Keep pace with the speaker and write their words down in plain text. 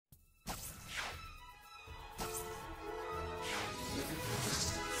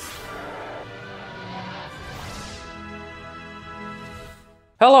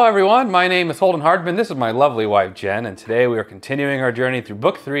Hello everyone, my name is Holden Hardman, this is my lovely wife Jen, and today we are continuing our journey through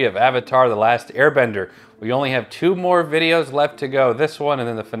Book 3 of Avatar the Last Airbender. We only have 2 more videos left to go, this one and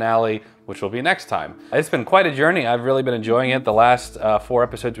then the finale, which will be next time. It's been quite a journey, I've really been enjoying it. The last 4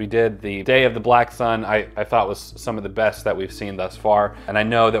 episodes we did, the Day of the Black Sun, I thought was some of the best that we've seen thus far, and I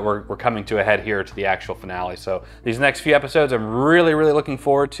know that we're coming to a head here to the actual finale. So these next few episodes I'm really looking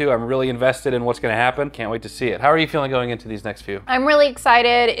forward to. I'm really invested in what's going to happen. Can't wait to see it. How are you feeling going into these next few? I'm really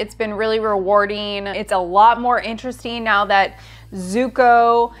excited. It's been really rewarding. It's a lot more interesting now that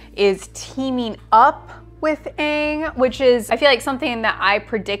Zuko is teaming up with Aang, which is, I feel like, something that I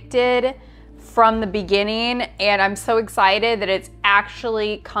predicted from the beginning, and I'm so excited that it's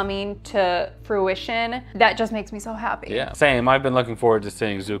actually coming to fruition. That just makes me so happy. Yeah, same. I've been looking forward to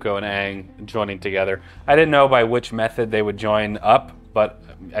seeing Zuko and Aang joining together. I didn't know by which method they would join up, but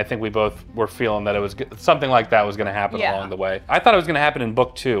I think we both were feeling that it was something like that was going to happen along the way. I thought it was going to happen in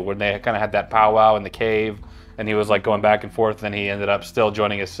book 2, when they kind of had that powwow in the cave, and he was like going back and forth, and he ended up still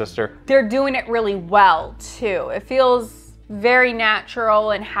joining his sister. They're doing it really well too. It feels very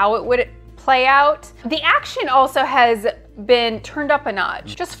natural in how it would play out. The action also has been turned up a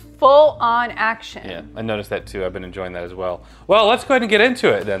notch. Just full on action. Yeah, I noticed that too. I've been enjoying that as well. Well, let's go ahead and get into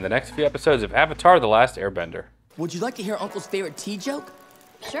it then. The next few episodes of Avatar the Last Airbender. Would you like to hear Uncle's favorite tea joke?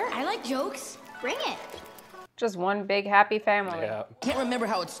 Sure, I like jokes. Bring it. Just one big happy family. Yeah. Can't remember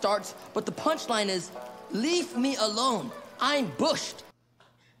how it starts, but the punchline is, "Leave me alone. I'm bushed."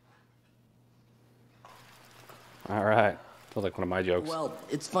 All right. Feels like one of my jokes. Well,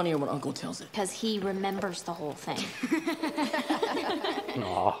 it's funnier when Uncle tells it. Because he remembers the whole thing.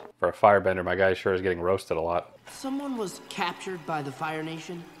 Aw, for a firebender, my guy sure is getting roasted a lot. If someone was captured by the Fire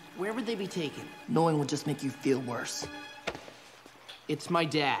Nation, where would they be taken? Knowing would just make you feel worse. It's my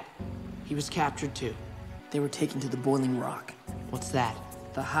dad. He was captured too. They were taken to the Boiling Rock. What's that?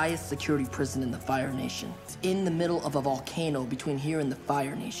 The highest security prison in the Fire Nation. It's in the middle of a volcano between here and the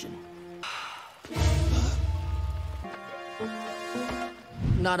Fire Nation.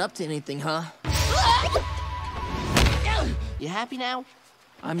 Not up to anything, huh? You happy now?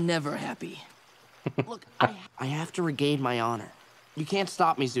 I'm never happy. Look, I have to regain my honor. You can't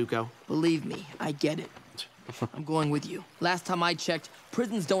stop me, Zuko. Believe me, I get it. I'm going with you. Last time I checked,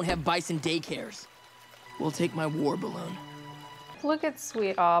 prisons don't have bison daycares. We'll take my war balloon. Look at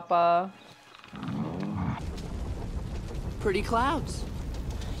sweet Appa. Pretty clouds.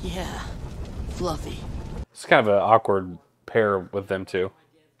 Yeah, fluffy. It's kind of an awkward pair with them two.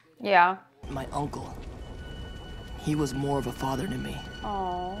 Yeah. My uncle. He was more of a father to me.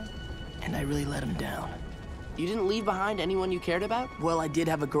 Aww. And I really let him down. You didn't leave behind anyone you cared about? Well, I did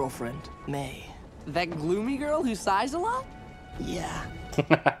have a girlfriend, May. That gloomy girl who sighs a lot? Yeah.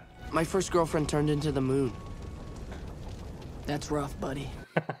 My first girlfriend turned into the moon. That's rough, buddy.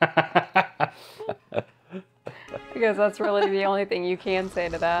 I guess that's really the only thing you can say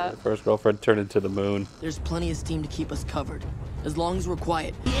to that. First girlfriend turned into the moon. There's plenty of steam to keep us covered, as long as we're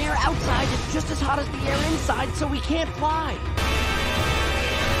quiet. The air outside is just as hot as the air inside, so we can't fly.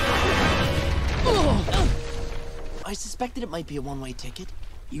 I suspected it might be a one-way ticket.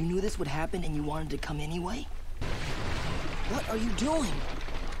 You knew this would happen and you wanted to come anyway? What are you doing?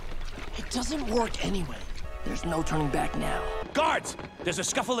 It doesn't work anyway. There's no turning back now. Guards! There's a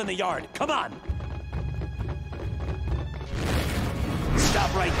scuffle in the yard. Come on!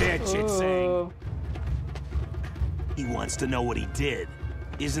 Stop right there, Chit-Sang. He wants to know what he did.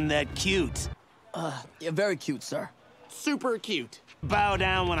 Isn't that cute? Yeah, very cute, sir. Super cute. Bow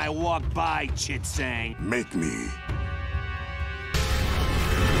down when I walk by, Chit-Sang. Make me.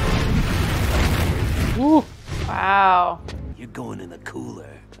 Woo. Wow. You're going in the cooler.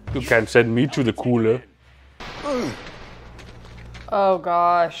 You can't send me to the cooler. Oh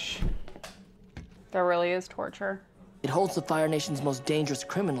gosh. There really is torture. It holds the Fire Nation's most dangerous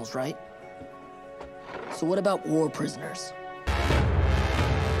criminals, right? So what about war prisoners?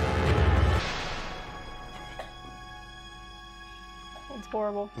 It's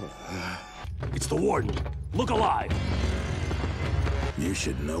horrible. It's the warden. Look alive. You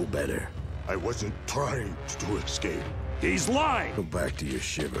should know better. I wasn't trying to escape. He's lying. Go back to your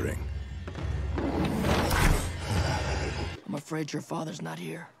shivering. I'm afraid your father's not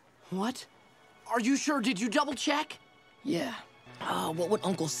here. What? Are you sure? Did you double check? Yeah. What would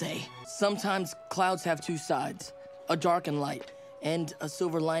Uncle say? Sometimes clouds have 2 sides, a dark and light, and a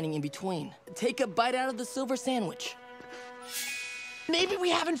silver lining in between. Take a bite out of the silver sandwich. Maybe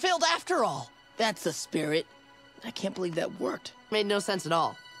we haven't failed after all. That's the spirit. I can't believe that worked. Made no sense at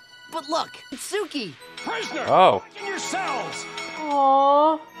all. But look, it's Suki. Prisoner! Oh. In yourselves!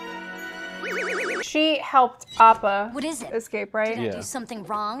 Aww. She helped Appa What is it? escape, right? Did I do something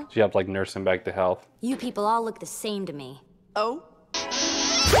wrong? She helped like nurse him back to health. You people all look the same to me. Oh?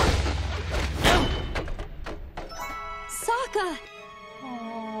 Sokka!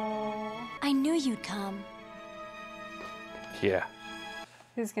 I knew you'd come. Yeah.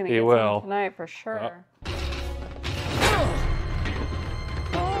 He's gonna He get will. some tonight for sure.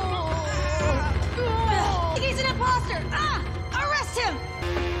 He's an imposter! Arrest him!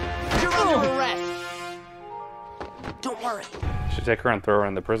 You're under arrest. Don't worry. Should take her and throw her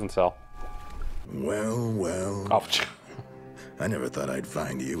in the prison cell. Well, well. Oh, I never thought I'd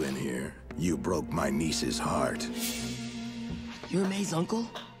find you in here. You broke my niece's heart. You're May's uncle?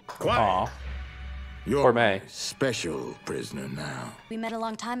 aw. You're Poor May. my special prisoner now. We met a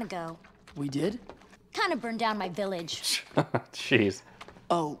long time ago. We did? Kind of burned down my village. Jeez.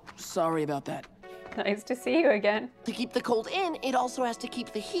 Oh, sorry about that. Nice to see you again. To keep the cold in, it also has to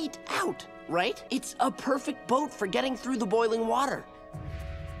keep the heat out, right? It's a perfect boat for getting through the boiling water.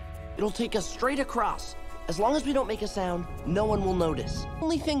 It'll take us straight across. As long as we don't make a sound, no one will notice.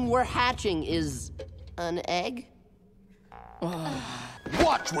 Only thing we're hatching is an egg.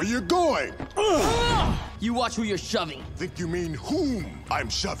 Watch where you're going! You watch who you're shoving. Think you mean whom I'm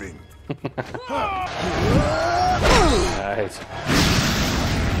shoving? Nice.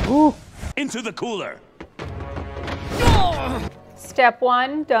 Into the cooler. Step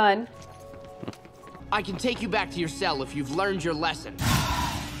 1, done. I can take you back to your cell if you've learned your lesson.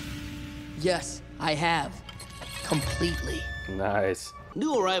 Yes, I have. Completely. Nice.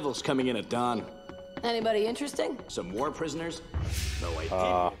 New arrivals coming in at dawn. Anybody interesting? Some war prisoners. No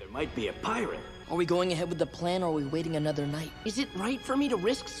idea. There might be a pirate. Are we going ahead with the plan or are we waiting another night? Is it right for me to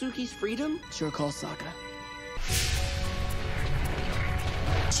risk Suki's freedom? Sure call Sokka.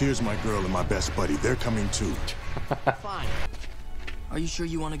 Here's my girl and my best buddy. They're coming too. Fine. Are you sure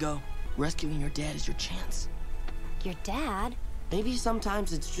you want to go? Rescuing your dad is your chance. Your dad? Maybe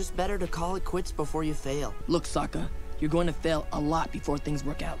sometimes it's just better to call it quits before you fail. Look, Sokka, you're going to fail a lot before things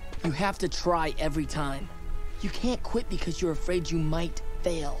work out. You have to try every time. You can't quit because you're afraid you might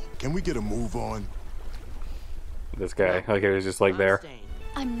fail. Can we get a move on? This guy, like, it was just like there. Staying.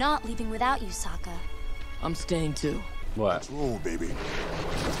 I'm not leaving without you, Sokka. I'm staying too. What? Roll, baby.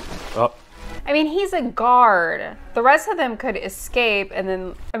 Oh, I mean, he's a guard. The rest of them could escape and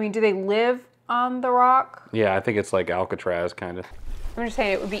then, I mean, do they live on the rock? yeah, I think it's like Alcatraz, kind of. I'm just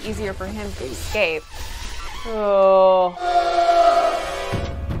saying it would be easier for him to escape. Oh.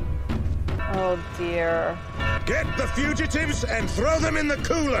 Oh dear. Get the fugitives and throw them in the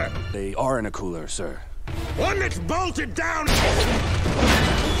cooler. They are in a cooler, sir. One that's bolted down.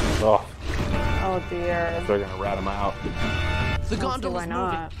 Oh, Oh dear. they're gonna rat him out. The Why gondola's moving.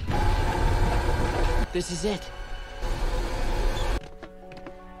 not? This is it.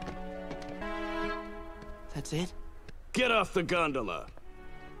 That's it? Get off the gondola.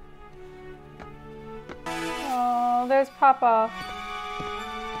 Oh, there's Papa.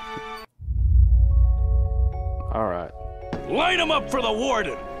 All right. Light him up for the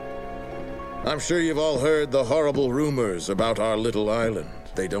warden. I'm sure you've all heard the horrible rumors about our little island.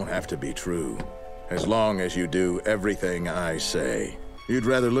 They don't have to be true, as long as you do everything I say. You'd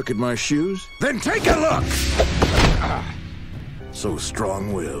rather look at my shoes? Then take a look! So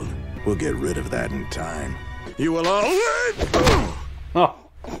strong-willed. We'll get rid of that in time. You will all Oh.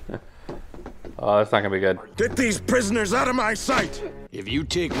 Oh, that's not gonna be good. get these prisoners out of my sight! If you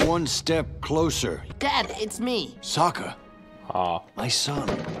take one step closer, Dad, it's me. Sokka, Oh, my son.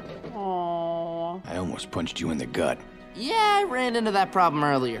 Oh. I almost punched you in the gut. Yeah, I ran into that problem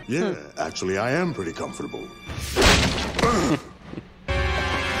earlier. Yeah, actually, I am pretty comfortable.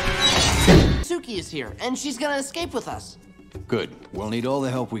 Suki is here, and she's gonna escape with us. Good. We'll need all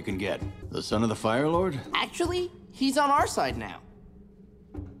the help we can get. The son of the Fire Lord? Actually, he's on our side now.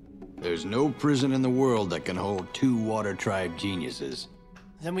 There's no prison in the world that can hold 2 Water Tribe geniuses.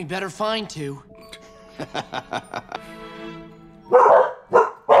 Then we better find two.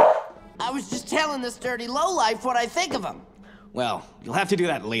 I was just telling this dirty lowlife what I think of him. Well, you'll have to do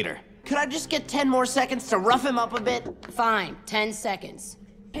that later. Could I just get 10 more seconds to rough him up a bit? Fine, 10 seconds.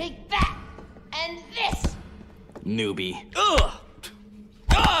 Take that! And this! Newbie. Ugh!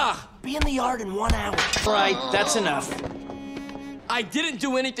 Ah! Be in the yard in 1 hour. Right, that's enough. I didn't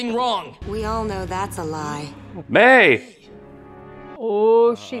do anything wrong. We all know that's a lie. May!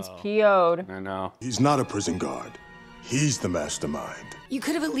 Oh, she's PO'd. I know. He's not a prison guard. He's the mastermind. You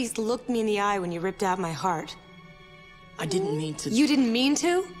could have at least looked me in the eye when you ripped out my heart. I didn't mean to. You didn't mean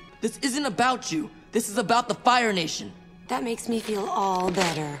to? This isn't about you. This is about the Fire Nation. That makes me feel all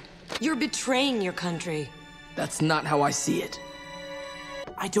better. You're betraying your country. That's not how I see it.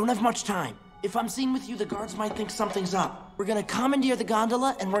 I don't have much time. If I'm seen with you, the guards might think something's up. We're gonna commandeer the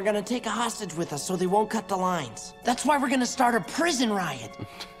gondola, and we're gonna take a hostage with us so they won't cut the lines. That's why we're gonna start a prison riot.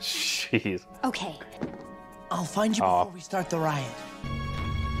 Jeez. Okay. I'll find you before we start the riot.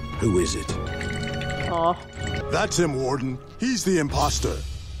 Who is it? Oh. That's him, Warden. He's the imposter.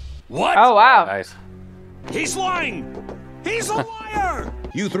 What? Oh, wow. Nice. He's lying! He's a liar!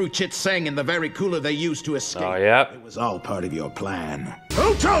 You threw Chit Sang in the very cooler they used to escape. Oh, yep. It was all part of your plan.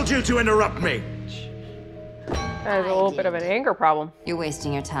 Who told you to interrupt me? That is a little bit of an anger problem. You're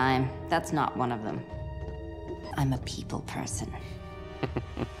wasting your time. That's not one of them. I'm a people person.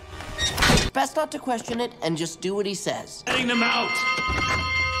 Best not to question it and just do what he says. Letting them out!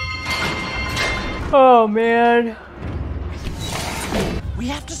 Oh, man. We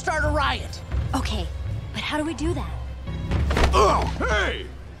have to start a riot. Okay, but how do we do that? Oh, hey!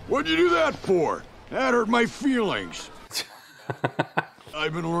 What'd you do that for? That hurt my feelings.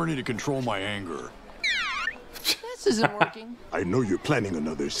 I've been learning to control my anger. This isn't working. I know you're planning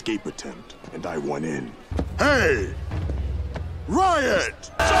another escape attempt, and I want in. Hey!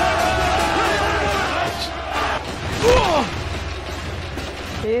 Riot!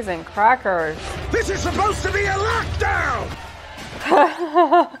 Cheese and crackers. This is supposed to be a lockdown!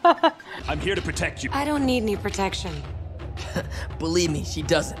 I'm here to protect you. I don't need any protection. Believe me, she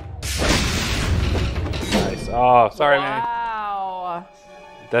doesn't. Nice. Oh, sorry, man. Wow.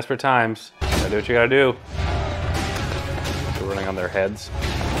 Desperate times. Gotta do what you gotta do. They're running on their heads.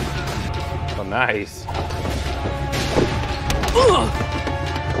 Oh, nice.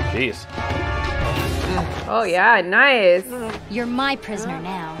 Jeez. Oh, yeah, nice. You're my prisoner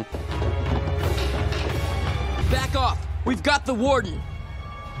now. Back off. We've got the warden.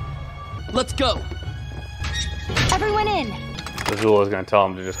 Let's go. Everyone in. Azula's gonna tell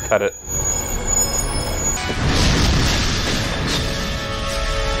him to just cut it.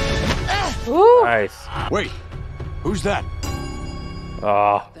 Ooh. Nice. Wait, who's that?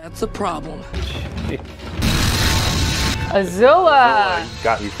 Oh, That's a problem. Azula.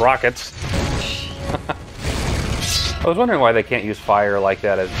 got these rockets. I was wondering why they can't use fire like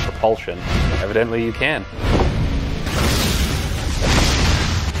that as propulsion. Evidently you can.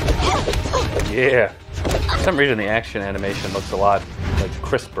 Yeah. For some reason the action animation looks a lot like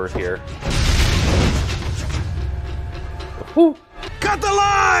crisper here. Woo. Cut the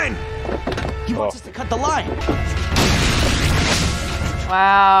line! He wants us to cut the line.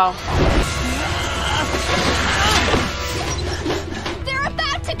 Wow. They're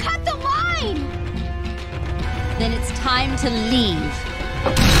about to cut the line! Then it's time to leave.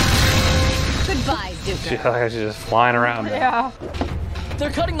 Goodbye, Zuko. She's just flying around now. Yeah.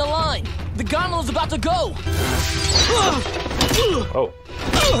 They're cutting the line. The gondola's about to go. Oh.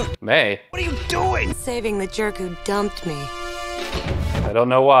 May. What are you doing? Saving the jerk who dumped me. I don't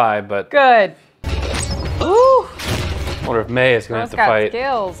know why, but Good. Ooh. I wonder if May is gonna have Those to got fight.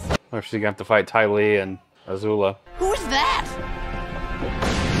 skills. Or if she's gonna have to fight Ty Lee and Azula. Who is that?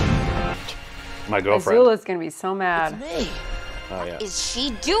 My girlfriend. Azula's gonna be so mad. Me. Oh yeah. Is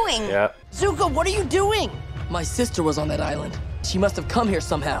she doing? Yeah. Zuko, what are you doing? My sister was on that island. She must have come here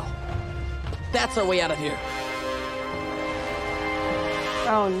somehow. That's our way out of here.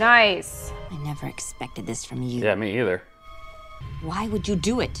 Oh, nice. I never expected this from you. Yeah, me either. Why would you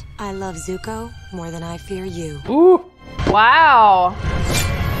do it? I love Zuko more than I fear you. Ooh. Wow.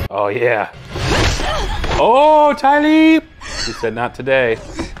 Oh yeah. Oh, Ty Lee! She said not today.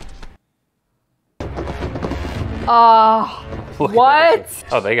 Look at What? that.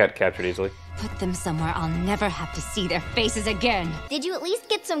 Oh, they got captured easily. Put them somewhere I'll never have to see their faces again. Did you at least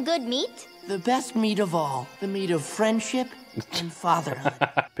get some good meat? The best meat of all. The meat of friendship and fatherhood.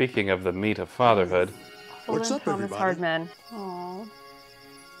 Speaking of the meat of fatherhood. What's Holden up, Thomas everybody? Hardman. Aww.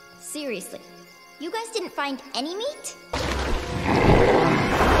 Seriously, you guys didn't find any meat?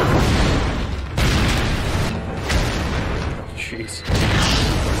 Jeez.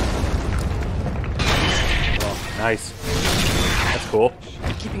 Oh, nice. That's cool.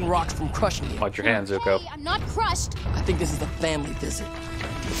 You're keeping rocks from crushing you. Watch your hands, Zuko. Hey, I'm not crushed. I think this is a family visit.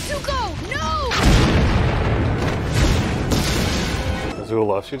 Zuko, no!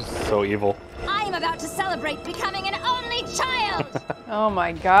 Azula, she's so evil. I am about to celebrate becoming an only child. Oh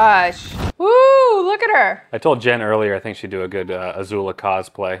my gosh. Woo, look at her. I told Jen earlier I think she'd do a good Azula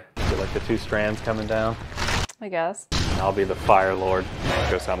cosplay. Get like the two strands coming down. I guess. And I'll be the Fire Lord. It's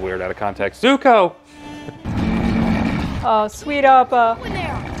gonna sound weird out of context. Zuko! Oh, sweet Appa. We're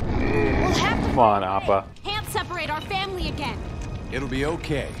there. We'll have to Come on, Appa. Can't separate our family again. It'll be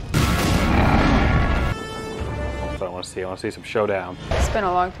okay. That's what I want to see. I want to see some showdown. It's been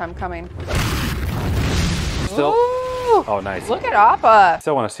a long time coming. Still. Ooh. Ooh, Oh, nice. Look at Appa. I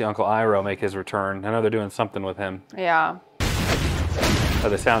still want to see Uncle Iroh make his return. I know they're doing something with him. Yeah. Oh,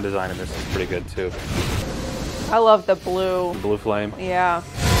 the sound design in this is pretty good too. I love the blue. Blue flame. Yeah.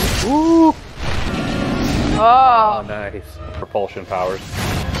 Ooh. Oh. Nice. Propulsion powers.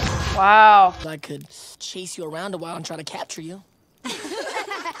 Wow. I could chase you around a while and try to capture you.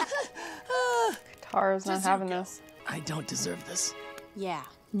 Katara's not having this. I don't deserve this. Yeah,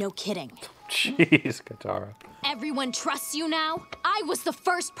 no kidding. Jeez, Katara. Everyone trusts you now? I was the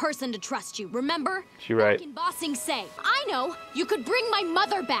first person to trust you, remember? She right. Back in Bossing Say, I know, you could bring my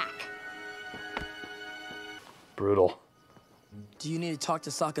mother back. Brutal. Do you need to talk to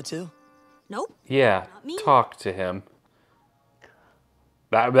Sokka too? Nope. Yeah, talk to him.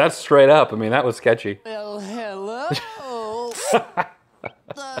 That's straight up. I mean, that was sketchy. Well, hello.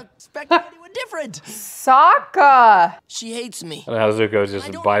 Expecting anyone different. Sokka. She hates me. And how Zuko's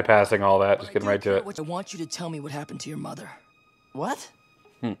just bypassing all that, just getting right to it. I want you to tell me what happened to your mother. What?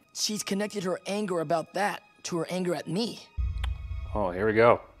 She's connected her anger about that to her anger at me. Oh, here we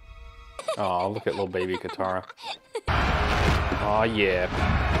go. Oh, look at little baby Katara. Oh, yeah.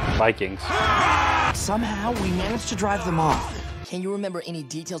 Vikings. Somehow, we managed to drive them off. Can you remember any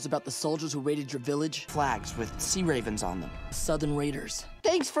details about the soldiers who raided your village? Flags with sea ravens on them. Southern Raiders.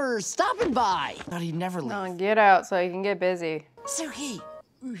 Thanks for stopping by. Thought he'd never leave. No, get out so you can get busy. Suki.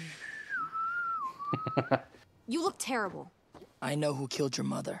 You look terrible. I know who killed your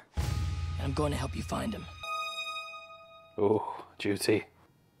mother, and I'm going to help you find him. Ooh, juicy.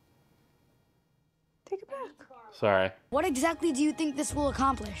 Take it back. Sorry. What exactly do you think this will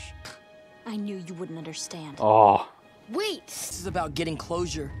accomplish? I knew you wouldn't understand. Oh. Wait. This is about getting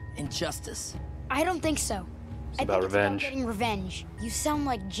closure and justice. I don't think so. It's about revenge. Getting revenge. You sound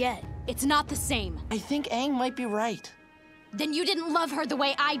like Jet. It's not the same. I think Aang might be right. Then you didn't love her the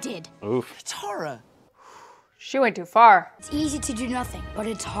way I did. Oof. Katara. She went too far. It's easy to do nothing, but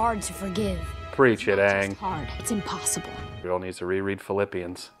it's hard to forgive. Preach it, Aang. It's hard. It's impossible. Girl needs to reread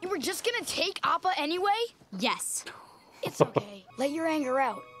Philippians. You were just gonna take Appa anyway? Yes. It's okay. Let your anger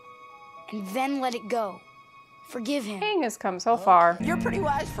out. And then let it go. Forgive him. Aang has come so far. You're pretty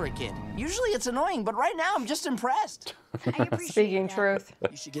wise for a kid. Usually it's annoying, but right now I'm just impressed. Speaking truth.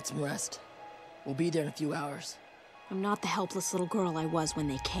 You should get some rest. We'll be there in a few hours. I'm not the helpless little girl I was when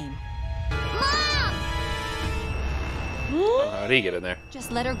they came. How'd he get in there?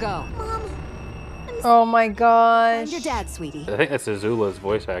 Just let her go. Mom. Oh my gosh. Find your dad, sweetie. I think that's Azula's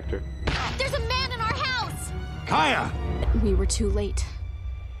voice actor. There's a man in our house! Kaya! We were too late.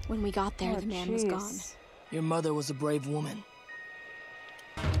 When we got there, the man was gone. Your mother was a brave woman.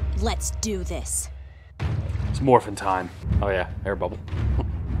 Let's do this. It's morphin' time. Oh yeah, air bubble.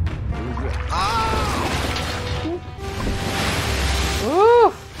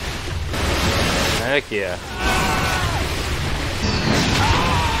 Ooh. Heck yeah.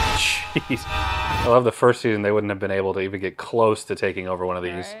 Jeez. I love the first season they wouldn't have been able to even get close to taking over one of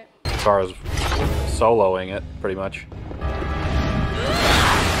these. As far as soloing it, pretty much.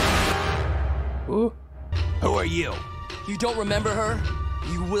 Ooh. Who are you? You don't remember her?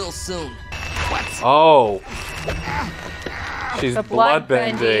 You will soon. What? Oh. She's The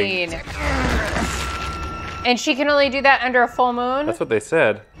bloodbending. And she can only do that under a full moon? That's what they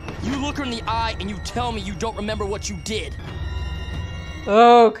said. You look her in the eye and you tell me you don't remember what you did.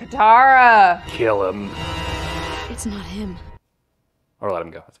 Oh, Katara. Kill him. It's not him. Or let him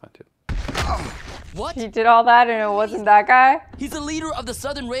go. That's fine too. What? He did all that and it wasn't that guy? He's the leader of the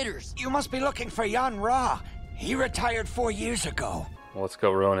Southern Raiders. You must be looking for Yan Ra. He retired 4 years ago. Well, let's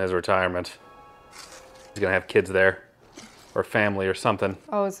go ruin his retirement. He's gonna have kids there. Or family or something.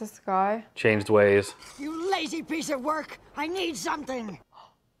 Oh, is this the guy? Changed ways. You lazy piece of work. I need something.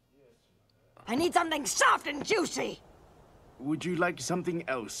 I need something soft and juicy. Would you like something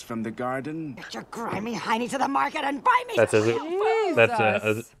else from the garden? Get your grimy hiney to the market and buy me That's some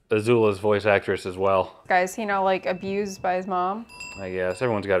that's Azula's voice actress as well. Guys, he now like abused by his mom. I guess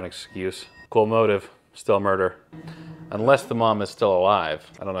everyone's got an excuse. Cool motive, still murder. Unless the mom is still alive.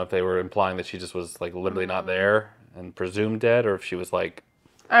 I don't know if they were implying that she just was like literally not there and presumed dead, or if she was like.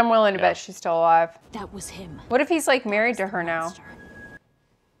 I'm willing to bet she's still alive. That was him. What if he's like married to her now?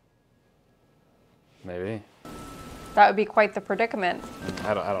 Maybe. That would be quite the predicament.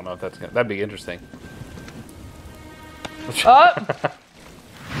 I don't know if that's gonna. That'd be interesting. Oh!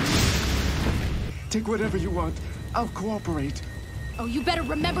 Take whatever you want. I'll cooperate. Oh, you better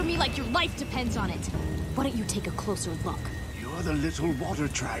remember me like your life depends on it. Why don't you take a closer look? You're the little water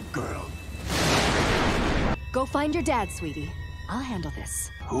tribe girl. Go find your dad, sweetie. I'll handle this.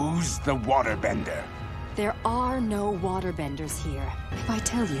 Who's the waterbender? There are no waterbenders here. If I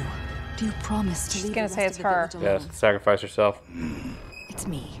tell you, Do you promise to She's leave gonna the say rest it's of the her. village Yeah, alone? sacrifice yourself. It's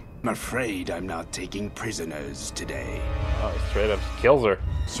me. I'm afraid I'm not taking prisoners today. Oh, straight up kills her.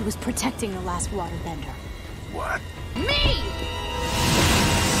 She was protecting the last waterbender. What? Me!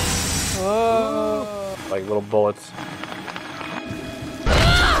 Oh. Like little bullets.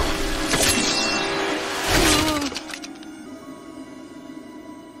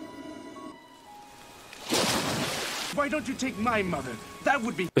 Why don't you take my mother? That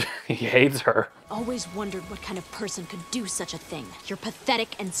would be... He hates her. Always wondered what kind of person could do such a thing. You're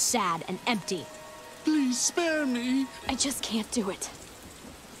pathetic and sad and empty. Please spare me. I just can't do it.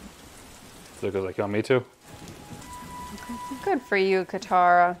 Zuko's like, you want me to? Good for you,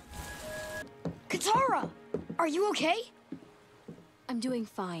 Katara. Katara! Are you okay? I'm doing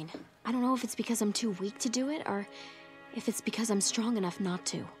fine. I don't know if it's because I'm too weak to do it, or if it's because I'm strong enough not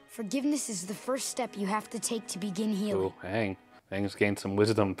to. Forgiveness is the first step you have to take to begin healing. Ooh, Aang. Aang's gained some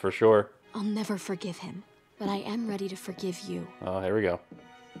wisdom for sure. I'll never forgive him, but I am ready to forgive you. Oh, here we go.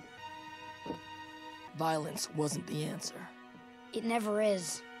 Violence wasn't the answer. It never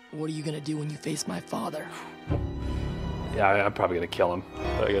is. What are you gonna do when you face my father? Yeah, I'm probably gonna kill him.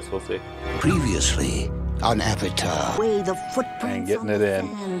 But I guess we'll see. Previously on Avatar. Way the Aang footprints getting it in.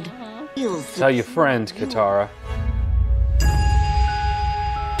 and feels Tell your friends, Katara.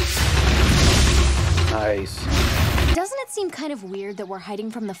 Nice. Doesn't it seem kind of weird that we're hiding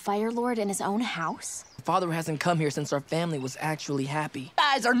from the Fire Lord in his own house? Father hasn't come here since our family was actually happy.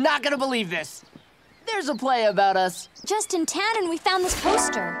 Guys are not gonna believe this. There's a play about us. Just in town and we found this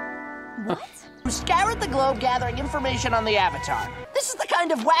poster. What? We scoured the globe gathering information on the Avatar. This is the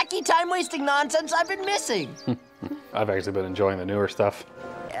kind of wacky, time-wasting nonsense I've been missing. I've actually been enjoying the newer stuff.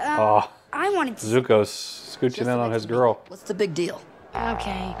 Oh, I wanted to... Zuko's scooching in on his girl. What's the big deal?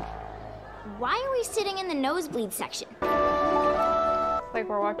 Okay. Why are we sitting in the nosebleed section? Like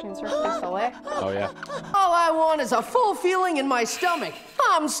we're watching Cirque du Soleil. Oh, yeah. All I want is a full feeling in my stomach.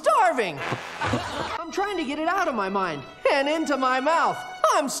 I'm starving. I'm trying to get it out of my mind and into my mouth.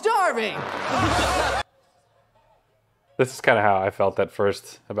 I'm starving. This is kind of how I felt at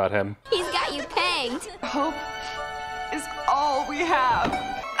first about him. He's got you pegged. Hope is all we have.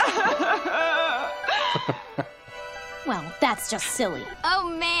 Well, that's just silly. Oh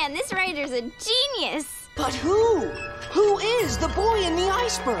man, this writer's a genius. But who? Who is the boy in the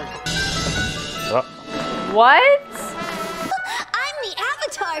iceberg? What? I'm the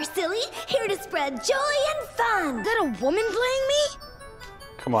Avatar, silly. Here to spread joy and fun. Is that a woman playing me?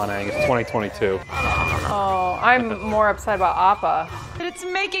 Come on, Aang, it's 2022. Oh, I'm more upset about Appa. It's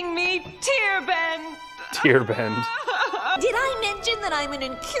making me tear bend. Tear bend. Did I mention that I'm an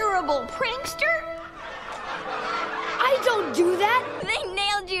incurable prankster? I don't do that. They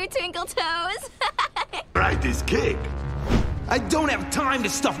nailed you, Twinkle Toes. Right, this kick. I don't have time to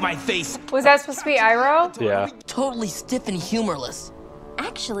stuff my face. Was that supposed to be Iroh? Yeah. Totally stiff and humorless.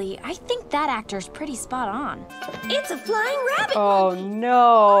 Actually, I think that actor's pretty spot on. It's a flying rabbit. Oh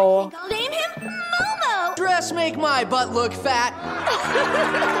no. I'll name him Momo. Dress make my butt look fat.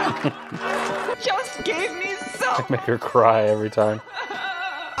 Just gave me so. Make her cry every time.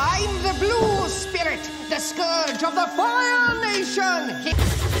 I'm the blue spirit, the scourge of the Fire Nation.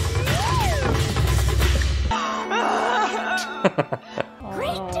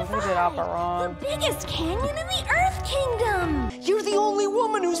 Great He divide. did Appa wrong. The biggest canyon in the Earth Kingdom. You're the only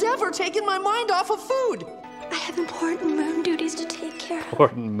woman who's ever taken my mind off of food. I have important moon duties to take care of.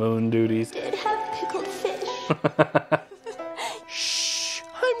 Important moon duties. Did have pickled fish. Shh,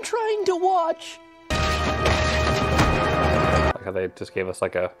 I'm trying to watch. Like how they just gave us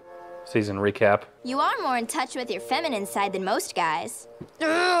like a season recap. You are more in touch with your feminine side than most guys.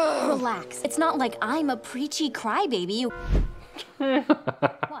 Relax. It's not like I'm a preachy crybaby.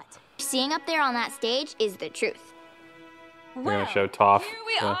 What? Seeing up there on that stage is the truth. We're gonna show Toph.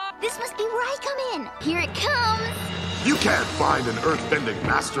 Yeah. This must be where I come in. Here it comes. You can't find an earthbending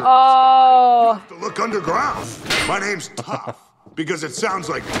master. Oh. You have to look underground. My name's Toph because it sounds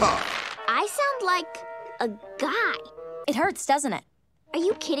like tough. I sound like a guy. It hurts, doesn't it? Are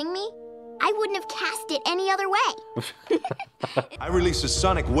you kidding me? I wouldn't have cast it any other way. I release a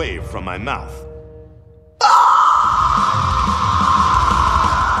sonic wave from my mouth.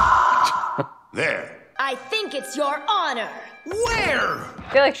 There. I think it's your honor. Where? I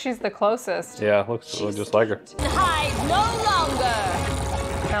feel like she's the closest. Yeah, looks just like her. Hide no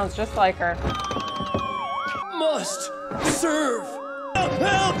longer. Sounds just like her. Must serve.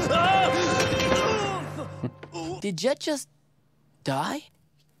 Did Jet just die?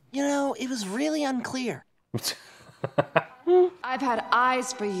 You know, it was really unclear. I've had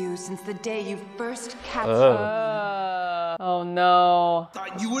eyes for you since the day you first captured. Oh. Oh no.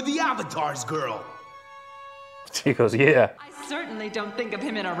 Thought you were the Avatar's girl. She goes, yeah. I certainly don't think of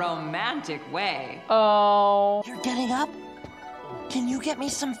him in a romantic way. Oh. You're getting up? Can you get me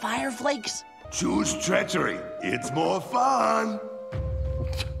some fire flakes? Choose treachery. It's more fun.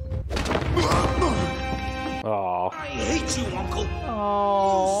 Oh. I hate you, Uncle.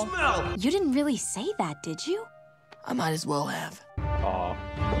 Oh. You smell. You didn't really say that, did you? I might as well have. Oh.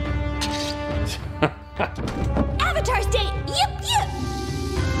 Avatar's date! Yip, yip!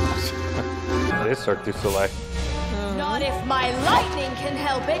 That is Cirque du Soleil. Not if my lightning can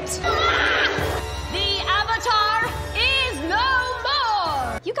help it. The Avatar is no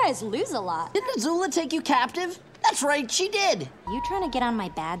more! You guys lose a lot. Didn't Azula take you captive? That's right, she did. You trying to get on my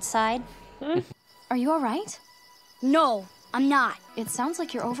bad side? Are you all right? No, I'm not. It sounds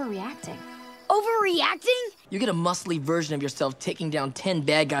like you're overreacting. Overreacting? You get a muscly version of yourself taking down 10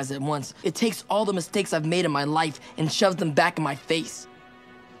 bad guys at once. It takes all the mistakes I've made in my life and shoves them back in my face.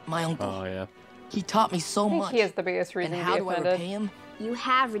 My uncle. Oh, yeah. He taught me so I think much. he is the biggest reason And to how be do I offended. repay him? You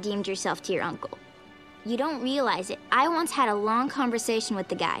have redeemed yourself to your uncle. You don't realize it. I once had a long conversation with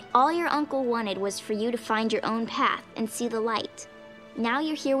the guy. All your uncle wanted was for you to find your own path and see the light. Now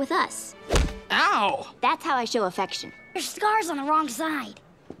you're here with us. Ow! That's how I show affection. Your scar's on the wrong side.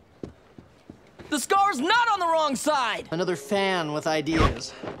 The scar's not on the wrong side! Another fan with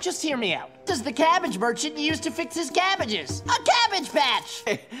ideas. Just hear me out. Does the cabbage merchant use to fix his cabbages? A cabbage patch!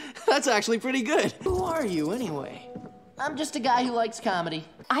 Hey, that's actually pretty good. Who are you, anyway? I'm just a guy who likes comedy.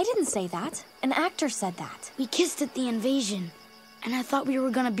 I didn't say that. An actor said that. We kissed at the invasion, and I thought we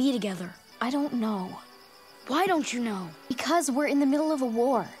were gonna be together. I don't know. Why don't you know? Because we're in the middle of a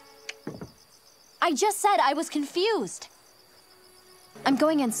war. I just said I was confused. I'm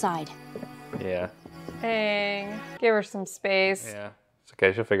going inside. Yeah. Dang. Give her some space. Yeah. It's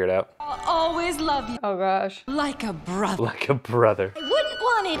okay, she'll figure it out. I'll always love you. Oh gosh. Like a brother. Like a brother. I wouldn't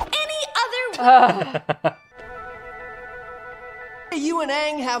want it any other way. You and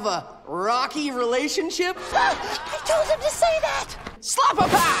Aang have a rocky relationship? I told him to say that! Slap a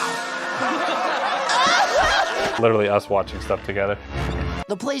pow! Literally us watching stuff together.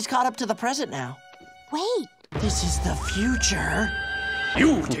 The play's caught up to the present now. Wait. This is the future.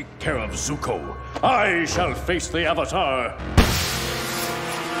 You take care of Zuko. I shall face the Avatar.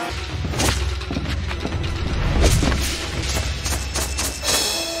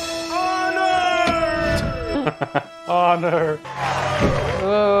 Honor.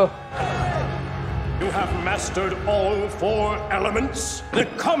 Oh. You have mastered all 4 elements. The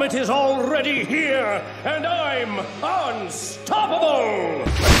comet is already here, and I'm unstoppable!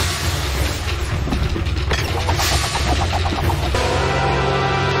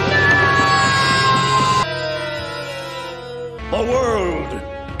 The world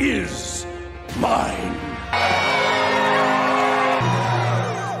is mine.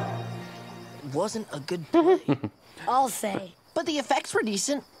 It wasn't a good play. I'll say. But the effects were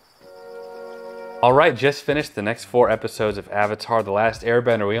decent. All right, just finished the next 4 episodes of Avatar the Last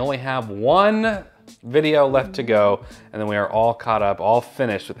Airbender. We only have 1 video left to go, and then we are all caught up, all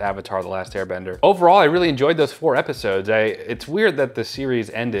finished with Avatar the Last Airbender. Overall, I really enjoyed those 4 episodes. It's weird that the series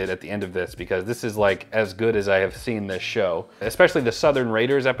ended at the end of this, because this is like as good as I have seen this show. Especially the Southern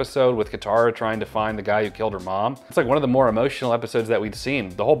Raiders episode with Katara trying to find the guy who killed her mom. It's like one of the more emotional episodes that we'd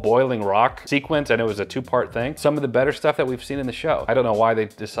seen. The whole boiling rock sequence, I know it was a 2-part thing. Some of the better stuff that we've seen in the show. I don't know why they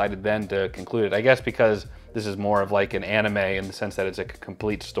decided then to conclude it. I guess because this is more of like an anime in the sense that it's a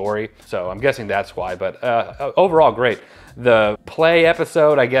complete story. So I'm guessing that's why, but overall great. The play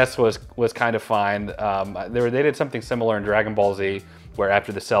episode, I guess, was kind of fine. They did something similar in Dragon Ball Z, where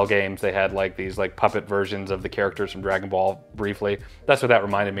after the Cell games, they had like these like puppet versions of the characters from Dragon Ball briefly. That's what that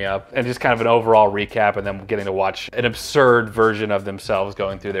reminded me of. And just kind of an overall recap and then getting to watch an absurd version of themselves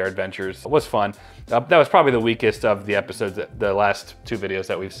going through their adventures. It was fun. That was probably the weakest of the episodes, the last 2 videos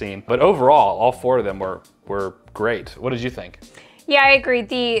that we've seen. But overall, all 4 of them were great. What did you think? Yeah, I agree.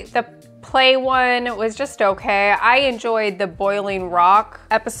 The play one was just okay. I enjoyed the Boiling Rock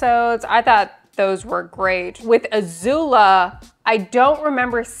episodes. I thought those were great. With Azula, I don't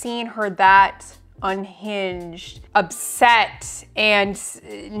remember seeing her that unhinged, upset, and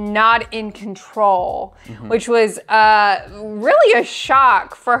not in control, which was really a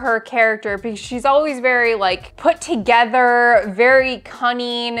shock for her character, because she's always very like put together, very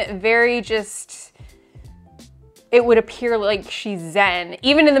cunning, very just, it would appear like she's zen,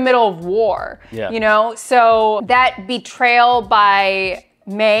 even in the middle of war, you know? So that betrayal by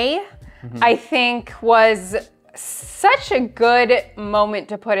May, I think was such a good moment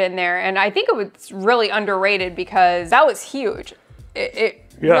to put in there. And I think it was really underrated because that was huge. It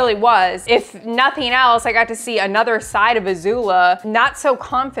Yeah. Really was. If nothing else, I got to see another side of Azula, not so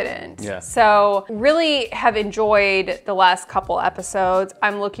confident. Yeah. So really have enjoyed the last couple episodes.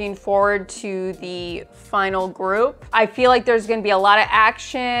 I'm looking forward to the final group. I feel like there's gonna be a lot of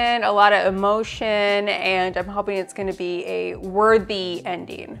action, a lot of emotion, and I'm hoping it's gonna be a worthy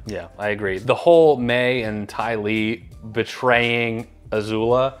ending. Yeah, I agree. The whole May and Ty Lee betraying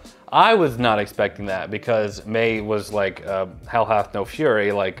Azula, I was not expecting that because May was like, hell hath no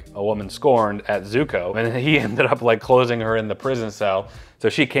fury, like a woman scorned at Zuko. And he ended up like closing her in the prison cell. So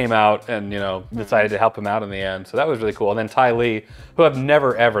she came out and, you know, decided to help him out in the end. So that was really cool. And then Ty Lee, who I've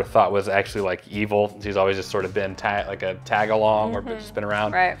never ever thought was actually like evil. She's always just sort of been like a tag along or just been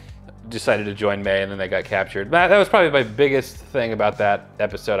around. Right. Decided to join May and then they got captured. That was probably my biggest thing about that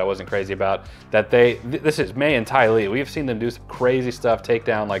episode I wasn't crazy about. That this is May and Ty Lee. We've seen them do some crazy stuff, take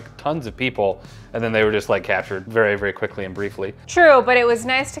down like tons of people, and then they were just like captured very, very quickly and briefly. True, but it was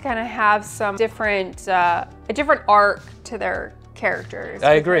nice to kind of have some different, a different arc to their characters.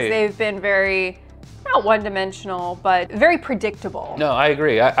 I agree. They've been very, not one-dimensional, but very predictable. No, I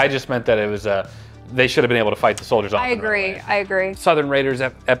agree. I just meant that it was they should have been able to fight the soldiers off. I agree, I agree. Southern Raiders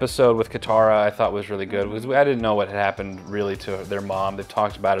episode with Katara I thought was really good. I didn't know what had happened really to their mom. They've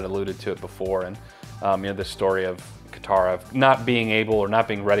talked about it, alluded to it before, and you know, the story of Katara not being able or not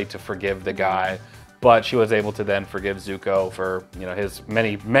being ready to forgive the guy, but she was able to then forgive Zuko for, you know, his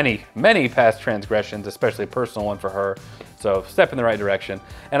many, many, many past transgressions, especially a personal one for her. So step in the right direction.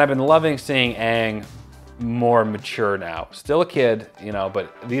 And I've been loving seeing Aang more mature now. Still a kid, you know,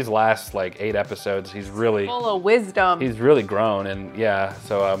 but these last like 8 episodes, he's really full of wisdom. He's really grown, and yeah,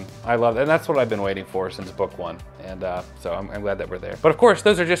 so I love it. And that's what I've been waiting for since book 1. And so I'm glad that we're there. But of course,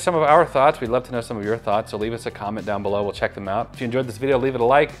 those are just some of our thoughts. We'd love to know some of your thoughts, so leave us a comment down below. We'll check them out. If you enjoyed this video, leave it a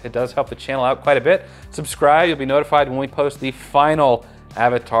like. It does help the channel out quite a bit. Subscribe, you'll be notified when we post the final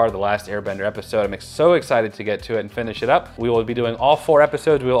Avatar the Last Airbender episode. I'm so excited to get to it and finish it up. We will be doing all 4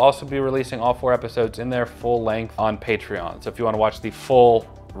 episodes. We will also be releasing all 4 episodes in their full length on Patreon. So if you want to watch the full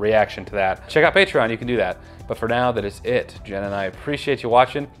reaction to that, check out Patreon, you can do that. But for now, that is it. Jen and I appreciate you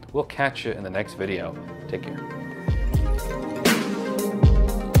watching. We'll catch you in the next video. Take care.